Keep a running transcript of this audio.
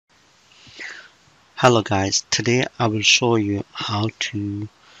Hello guys, today I will show you how to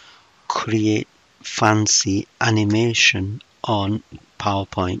create fancy animation on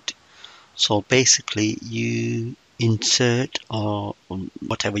PowerPoint. So basically you insert, or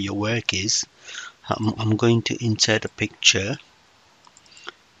whatever your work is, I'm going to insert a picture.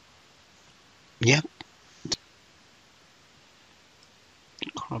 Yep,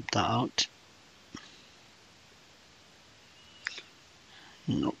 crop that out.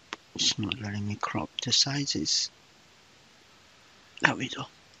 Nope, it's not letting me crop the sizes. There we go.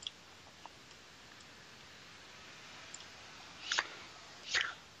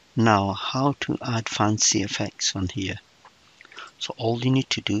 Now how to add fancy effects on here. So all you need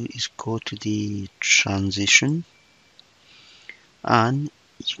to do is go to the transition and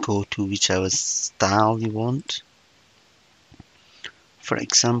you go to whichever style you want. For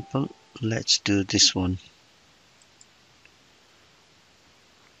example, let's do this one,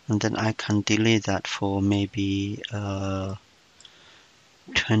 and then I can delay that for maybe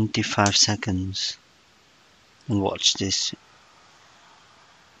 25 seconds and watch this.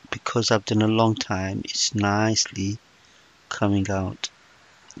 Because I've done a long time, it's nicely coming out.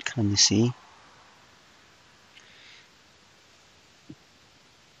 Can you see?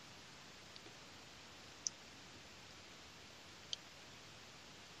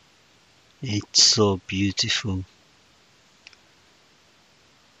 It's so beautiful.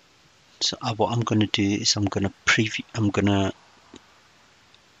 So what I'm gonna do is I'm gonna play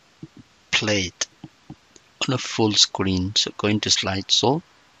it on a full screen. So go into slideshow.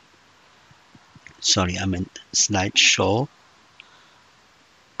 Sorry, I meant slideshow,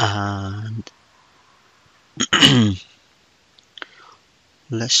 and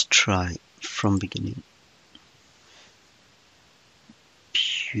let's try from beginning.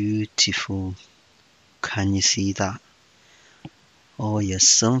 Beautiful. Can you see that? Oh yes,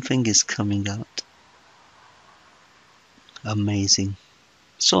 something is coming out. Amazing.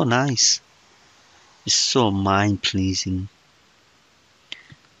 So nice. It's so mind-pleasing.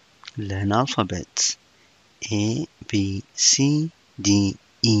 Learn alphabets. A, B, C, D,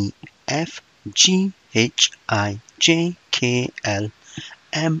 E, F, G, H, I, J, K, L,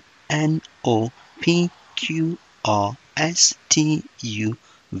 M, N, O, P, Q, R, S, T, U,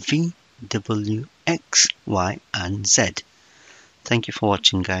 V, W, X, Y, and Z. Thank you for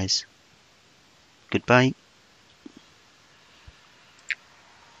watching, guys. Goodbye.